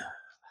agreed.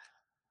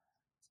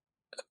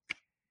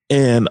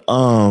 And,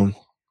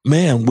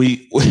 man,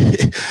 me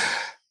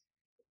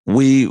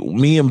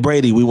and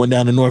Brady, we went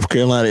down to North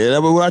Carolina.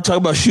 And when I talk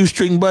about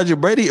shoestring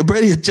budget, Brady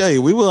will tell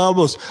you, we was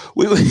almost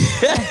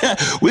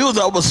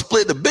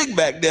split the Big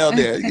Mac down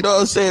there. You know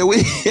what I'm saying?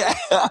 We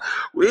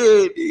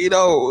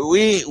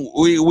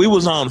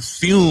was on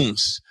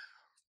fumes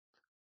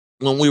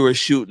when we were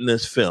shooting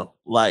this film,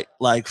 like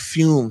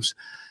fumes.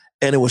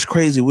 And it was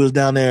crazy. We was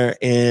down there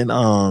in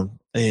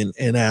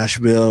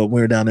Asheville.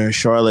 We were down there in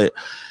Charlotte.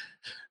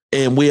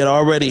 And we had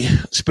already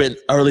spent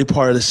early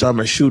part of the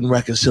summer shooting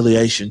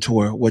Reconciliation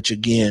Tour, which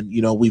again,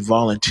 you know, we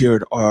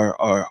volunteered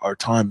our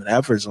time and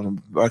efforts on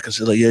the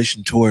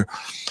Reconciliation Tour.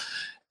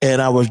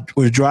 And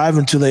we're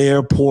driving to the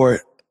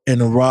airport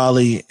in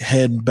Raleigh,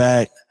 heading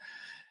back.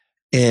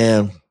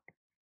 And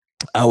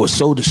I was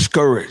so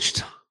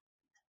discouraged.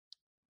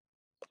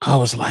 I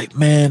was like,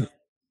 man,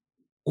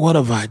 what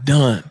have I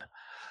done?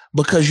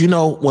 Because, you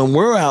know, when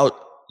we're out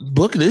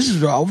booking, this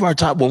is over our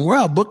top. When we're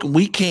out booking,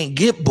 we can't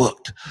get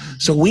booked.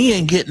 So we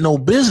ain't getting no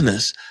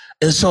business.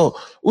 And so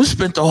we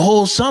spent the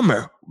whole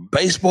summer,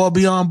 Baseball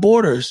Beyond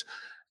Borders,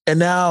 and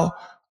now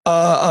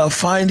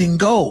Finding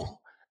Go.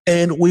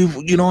 And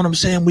you know what I'm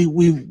saying? We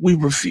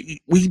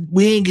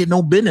ain't get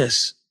no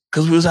business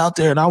because we was out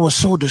there, and I was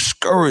so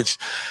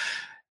discouraged.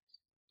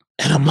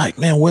 And I'm like,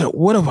 man,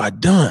 what have I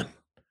done?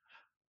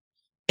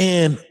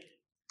 And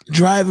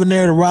driving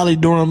there to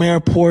Raleigh-Durham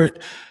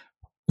Airport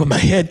with my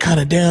head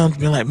kind of down,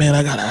 being like, man,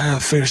 I gotta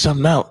figure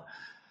something out.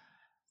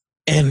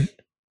 And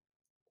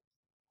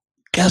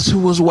guess who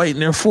was waiting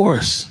there for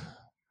us?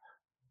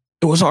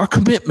 It was Our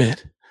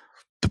Commitment.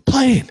 The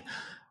plane.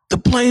 The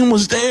plane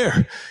was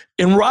there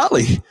in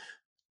Raleigh.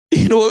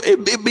 You know,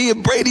 me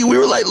and Brady, we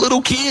were like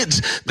little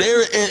kids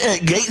there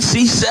at Gate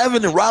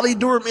C7 in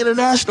Raleigh-Durham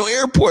International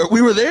Airport.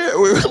 We were there.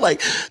 We were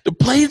like, the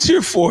plane's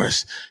here for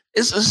us.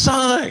 It's a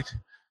sign.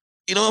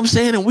 You know what I'm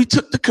saying? And we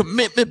took the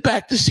commitment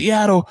back to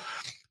Seattle,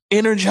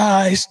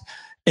 energized.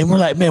 And we're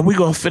like, man, we're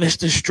going to finish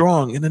this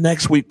strong. And the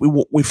next week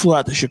we flew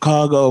out to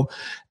Chicago,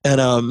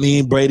 and me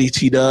and Brady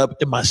teed up,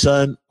 and my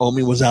son,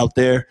 Omi, was out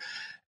there.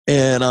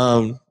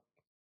 And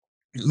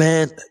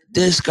man,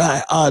 this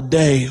guy,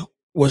 Ade,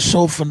 was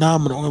so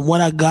phenomenal. And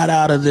what I got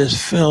out of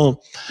this film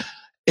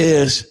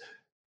is,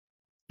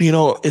 you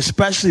know,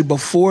 especially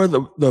before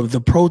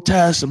the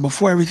protests and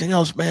before everything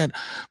else, man,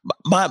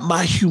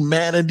 my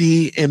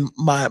humanity and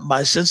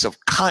my sense of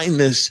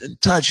kindness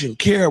and touch and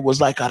care was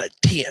like out of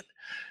 10.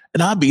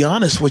 And I'll be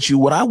honest with you,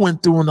 what I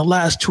went through in the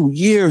last 2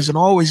 years and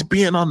always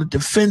being on the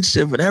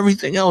defensive and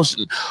everything else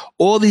and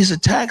all these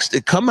attacks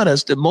that come at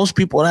us that most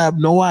people have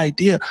no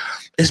idea,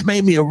 it's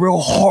made me a real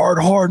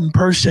hardened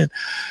person.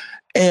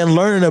 And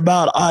learning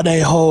about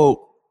Ade Hogue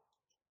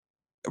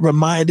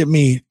reminded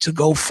me to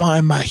go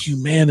find my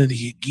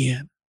humanity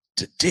again,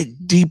 to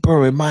dig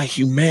deeper in my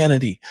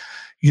humanity.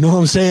 You know what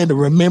I'm saying? To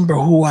remember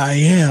who I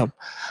am.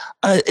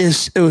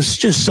 It was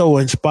just so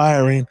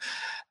inspiring.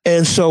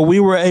 And so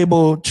we were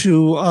able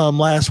to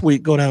last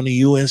week go down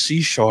to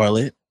UNC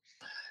Charlotte,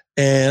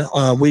 and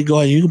we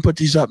go. You can put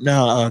these up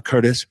now,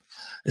 Curtis.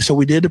 And so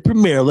we did the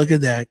premiere. Look at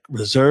that,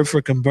 reserved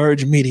for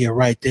Converge Media,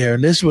 right there.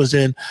 And this was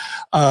in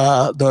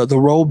the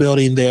Rowe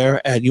Building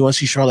there at UNC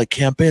Charlotte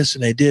campus,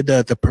 and they did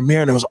the premiere.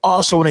 And there was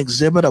also an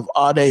exhibit of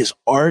Ade's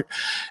art,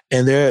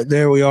 and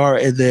there we are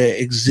at the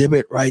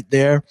exhibit right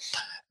there.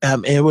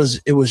 It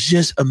was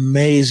just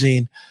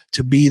amazing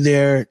to be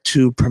there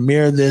to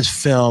premiere this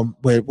film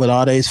with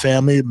Ade's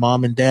family,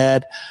 mom and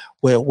dad,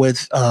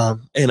 with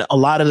and a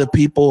lot of the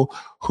people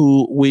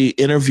who we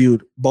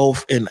interviewed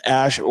both in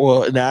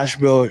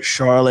Nashville,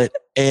 Charlotte,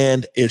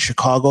 and in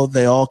Chicago.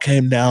 They all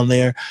came down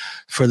there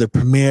for the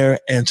premiere,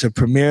 and to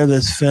premiere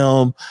this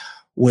film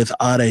with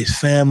Ade's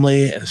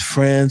family, his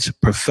friends,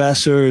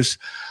 professors,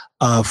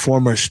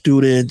 former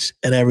students,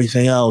 and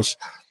everything else.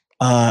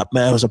 Man,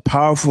 it was a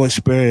powerful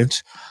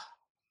experience.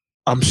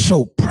 I'm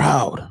so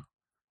proud.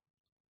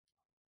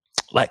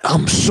 Like,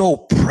 I'm so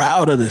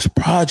proud of this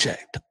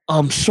project.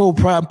 I'm so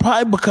proud,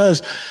 probably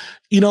because,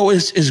 you know,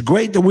 it's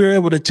great that we were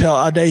able to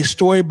tell Ade's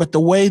story, but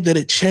the way that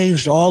it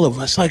changed all of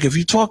us. Like, if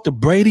you talk to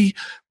Brady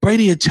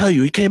will tell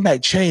you, he came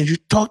back changed. You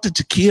talk to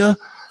Takia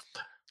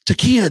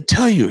will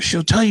tell you,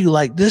 she'll tell you,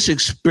 like, this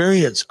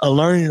experience of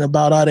learning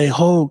about Ade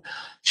Hogue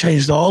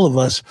changed all of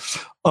us.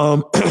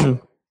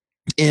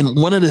 And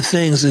one of the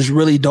things, this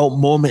really dope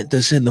moment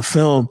that's in the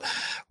film,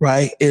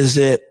 right, is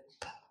that,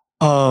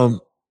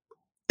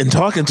 in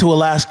talking to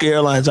Alaska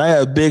Airlines, I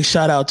had a big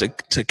shout out to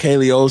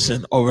Kaylee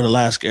Olsen over at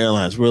Alaska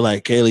Airlines. We're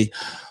like, Kaylee,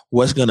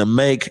 what's going to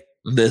make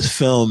this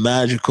film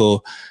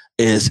magical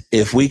is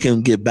if we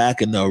can get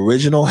back in the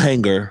original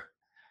hangar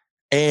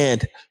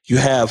and you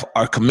have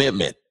our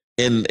commitment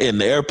in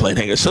the airplane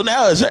hangar. So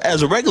now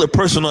as a regular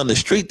person on the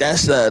street,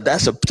 that's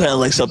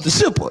like something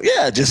simple.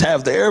 Yeah, just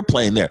have the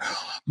airplane there.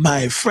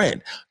 My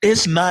friend,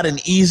 it's not an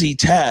easy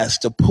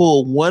task to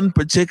pull one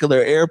particular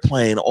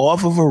airplane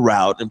off of a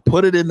route and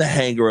put it in the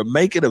hangar and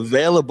make it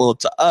available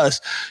to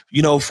us,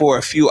 you know, for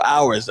a few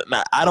hours.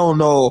 Now, I don't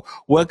know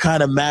what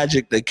kind of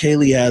magic that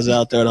Kaylee has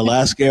out there at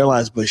Alaska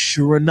Airlines, but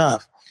sure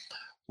enough,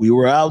 we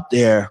were out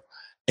there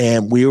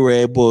and we were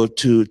able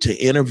to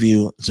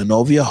interview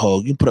Zenobia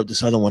Hogue. You can put up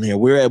this other one here.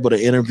 We were able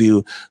to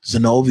interview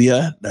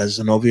Zenobia. That's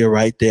Zenobia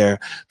right there.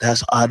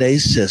 That's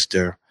Ade's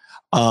sister.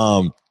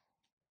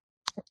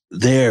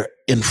 There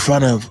in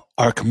front of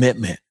our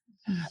commitment.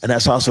 And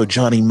that's also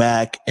Johnny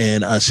Mack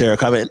and Sarah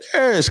Cobb. And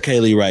there's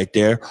Kaylee right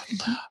there.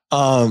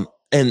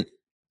 And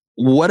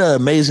what an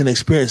amazing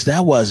experience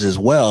that was as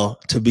well,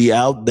 to be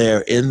out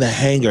there in the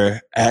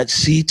hangar at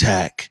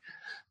SeaTac,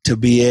 to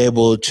be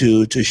able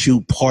to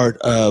shoot part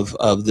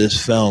of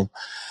this film.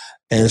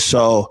 And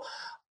so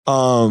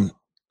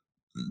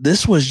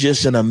this was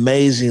just an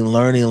amazing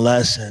learning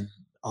lesson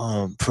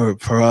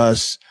for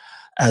us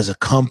as a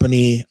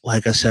company.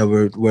 Like I said,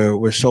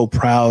 we're so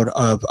proud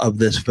of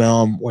this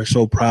film. We're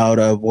so proud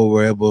of what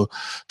we're able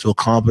to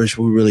accomplish.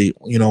 We really,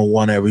 you know,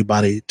 want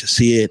everybody to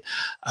see it.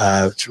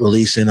 It's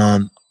releasing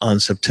on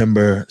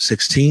September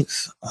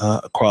 16th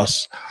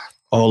across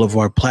all of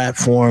our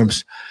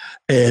platforms.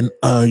 And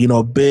you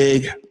know,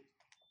 big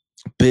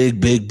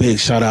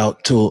shout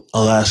out to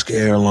Alaska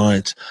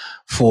Airlines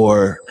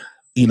for,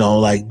 you know,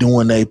 like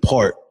doing their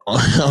part on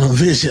a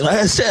vision. Like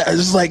I said, I was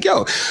just like,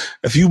 yo,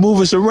 if you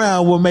move us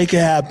around, we'll make it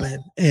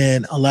happen.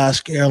 And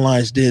Alaska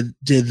Airlines did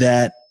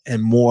that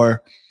and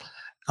more.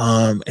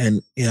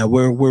 And yeah,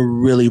 we're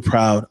really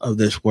proud of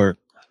this work.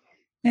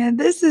 And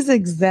this is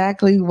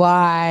exactly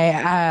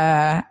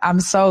why I'm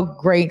so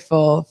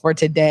grateful for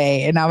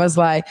today. And I was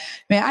like,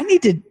 man, I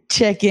need to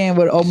check in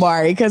with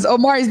Omari, because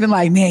Omari's been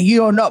like, man, you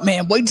don't know,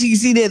 man, wait till you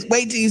see this,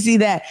 wait till you see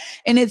that.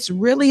 And it's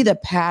really the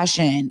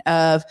passion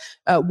of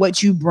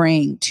what you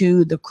bring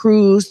to the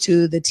crews,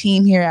 to the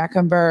team here at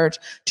Converge,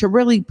 to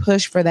really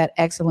push for that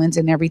excellence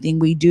in everything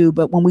we do.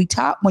 But when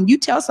you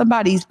tell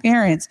somebody's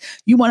parents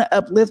you want to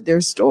uplift their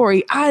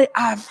story,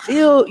 I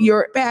feel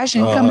your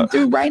passion coming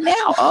through right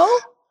now.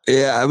 Oh.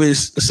 Yeah, I mean,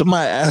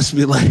 somebody asked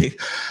me, like,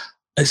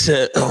 I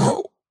said,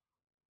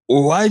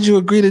 why'd you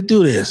agree to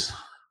do this?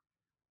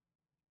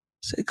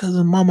 say, because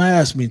mama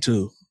asked me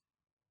to.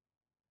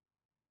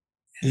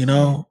 You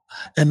know,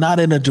 and not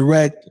in a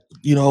direct,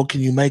 you know,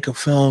 can you make a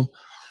film?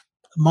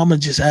 Mama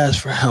just asked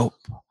for help.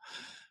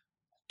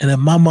 And if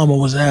my mama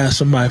was asked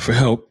somebody for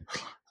help,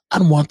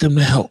 I'd want them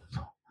to help.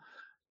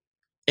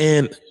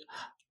 And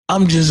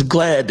I'm just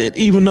glad that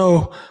even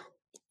though,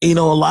 you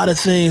know, a lot of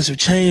things have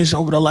changed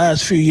over the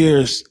last few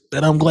years,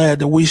 that I'm glad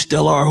that we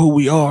still are who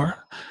we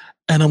are.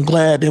 And I'm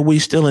glad that we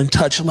still in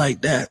touch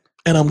like that.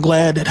 And I'm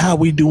glad that how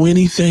we do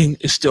anything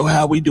is still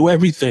how we do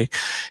everything.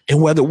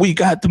 And whether we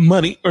got the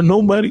money or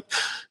no money,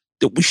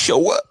 that we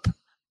show up.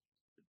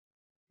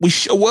 We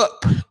show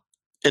up.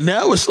 And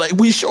now it's like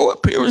we show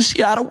up here in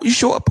Seattle. We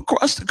show up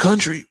across the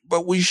country,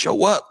 but we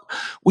show up.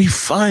 We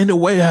find a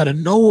way out of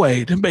no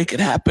way to make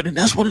it happen. And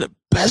that's one of the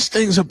best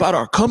things about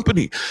our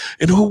company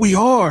and who we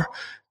are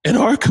and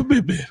our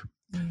commitment.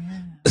 Yeah.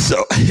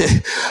 So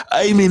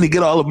I didn't mean to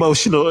get all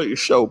emotional on your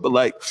show, but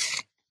like,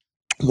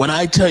 when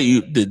I tell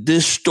you that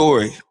this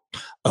story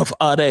of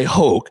Ade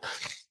Hogue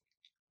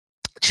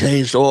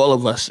changed all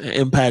of us,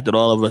 impacted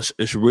all of us,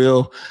 it's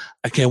real.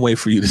 I can't wait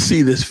for you to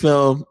see this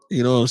film,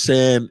 you know what I'm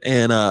saying,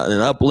 and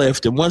an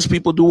uplift. And once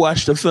people do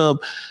watch the film,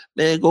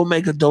 man, go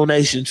make a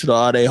donation to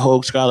the Ade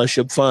Hogue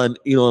Scholarship Fund.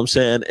 You know what I'm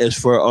saying? It's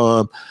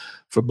for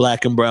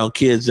Black and brown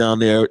kids down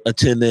there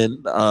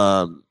attending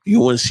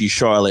UNC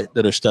Charlotte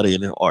that are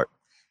studying in art.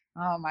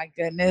 Oh my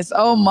goodness.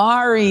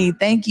 Omari,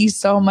 thank you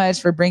so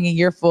much for bringing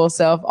your full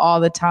self all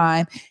the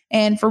time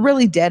and for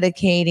really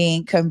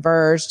dedicating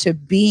Converge to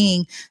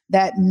being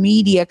that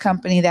media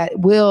company that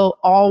will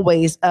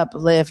always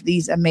uplift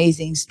these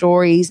amazing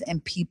stories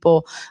and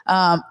people.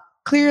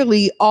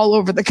 Clearly all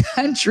over the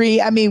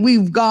country. I mean,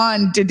 we've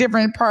gone to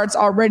different parts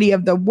already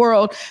of the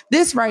world.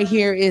 This right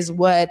here is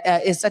what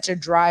is such a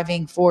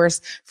driving force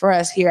for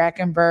us here at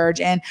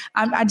Converge. And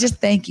I just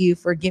thank you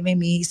for giving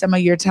me some of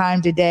your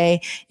time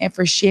today and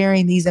for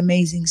sharing these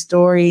amazing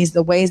stories,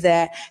 the ways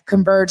that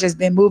Converge has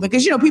been moving.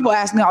 Because, you know, people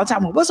ask me all the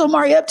time, well, what's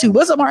Omari up to?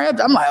 What's Omari up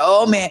to? I'm like,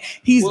 oh man,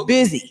 he's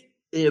busy.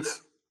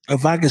 If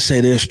I could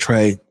say this,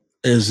 Trey,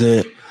 is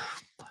that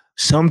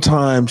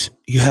sometimes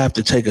you have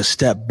to take a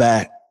step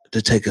back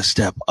to take a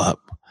step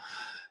up.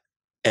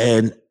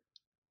 And,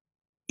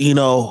 you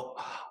know,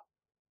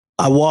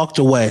 we walked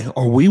away.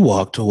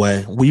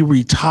 We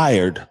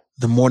retired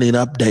the Morning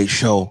Update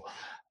show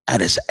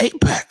at its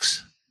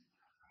apex.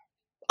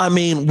 I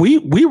mean,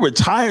 we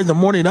retired the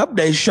Morning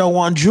Update show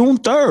on June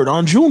 3rd.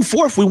 On June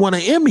 4th, we won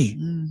an Emmy.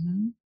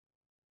 Mm-hmm.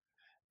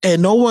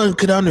 And no one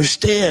could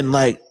understand,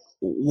 like,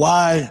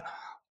 why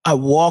I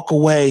walk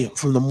away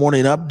from the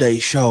Morning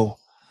Update show.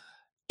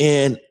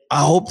 And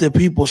I hope that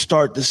people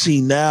start to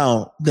see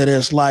now that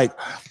it's like,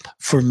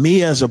 for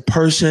me as a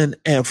person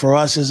and for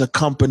us as a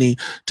company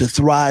to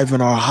thrive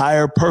in our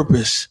higher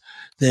purpose,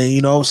 then,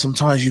 you know,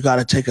 sometimes you got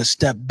to take a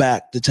step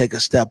back to take a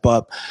step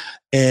up.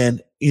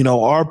 And, you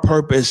know, our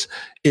purpose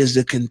is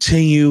to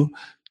continue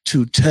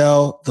to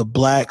tell the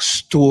Black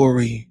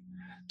story,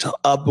 to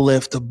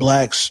uplift the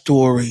Black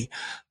story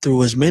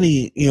through as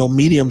many, you know,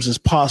 mediums as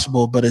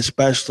possible, but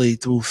especially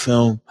through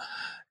film.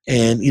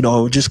 And, you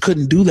know, just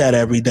couldn't do that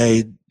every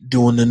day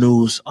doing the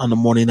news on the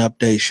Morning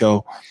Update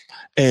show.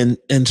 And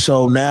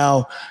so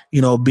now,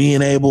 you know,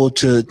 being able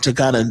to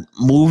kind of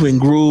move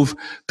and groove,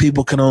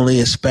 people can only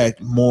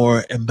expect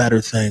more and better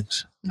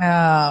things. Oh,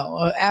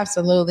 well,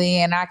 absolutely.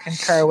 And I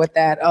concur with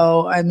that.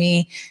 Oh, I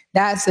mean,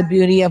 that's the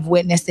beauty of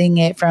witnessing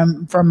it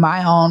from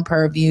my own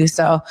purview.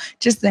 So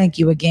just thank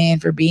you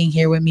again for being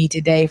here with me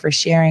today, for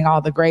sharing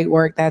all the great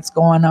work that's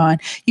going on.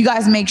 You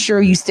guys make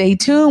sure you stay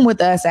tuned with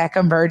us at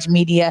Converge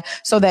Media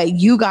so that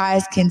you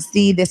guys can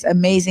see this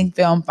amazing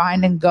film,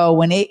 Find and Go,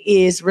 when it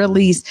is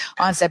released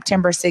on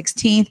September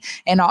 16th.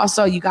 And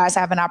also you guys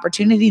have an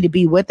opportunity to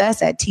be with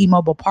us at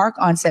T-Mobile Park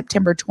on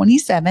September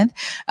 27th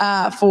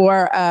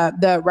for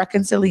the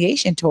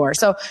Reconciliation Tour.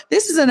 So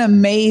this is an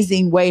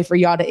amazing way for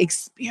y'all to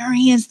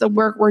experience the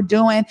work we're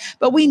doing,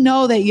 but we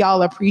know that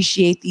y'all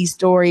appreciate these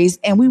stories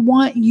and we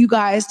want you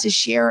guys to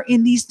share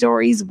in these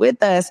stories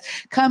with us.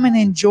 Come and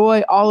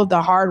enjoy all of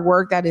the hard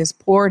work that is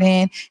poured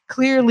in.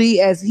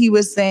 Clearly, as he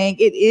was saying,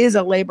 it is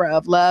a labor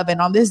of love. And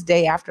on this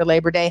day after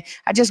Labor Day,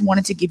 I just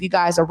wanted to give you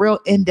guys a real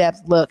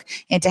in-depth look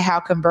into how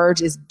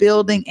Converge is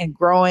building and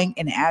growing.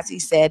 And as he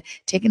said,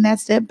 taking that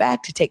step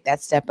back to take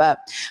that step up.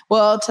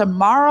 Well,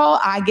 tomorrow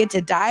I get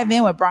to dive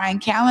in with Brian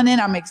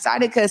Callanan. I'm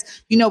excited because,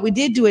 you know, we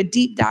did do a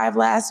deep dive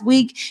last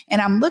week.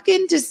 And I'm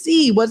looking to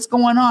see what's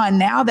going on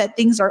now that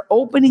things are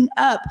opening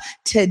up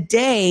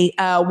today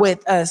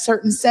with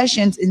certain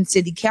sessions in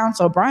City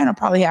Council. Brian will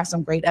probably have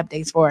some great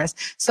updates for us.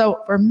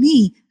 So for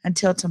me,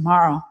 until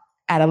tomorrow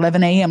at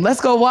 11 a.m., let's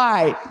go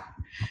wide.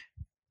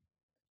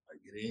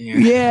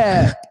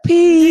 Yeah.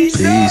 Peace.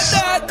 Peace.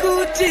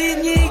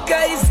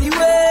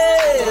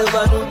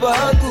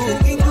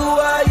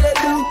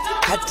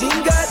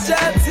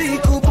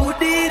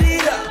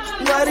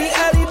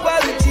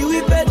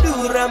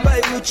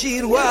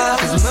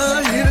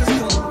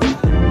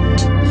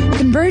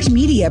 Converge Converge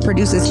Media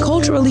produces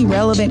culturally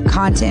relevant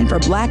content for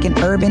Black and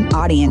urban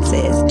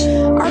audiences.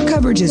 Our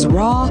coverage is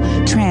raw,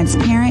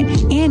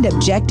 transparent, and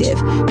objective,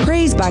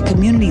 praised by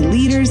community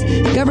leaders,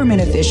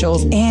 government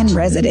officials, and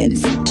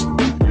residents.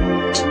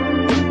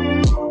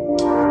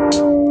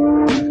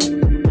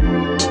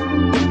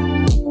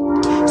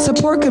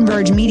 Support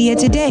Converge Media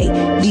today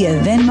via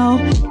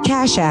Venmo,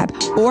 Cash App,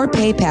 or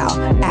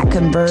PayPal at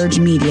Converge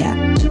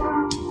Media.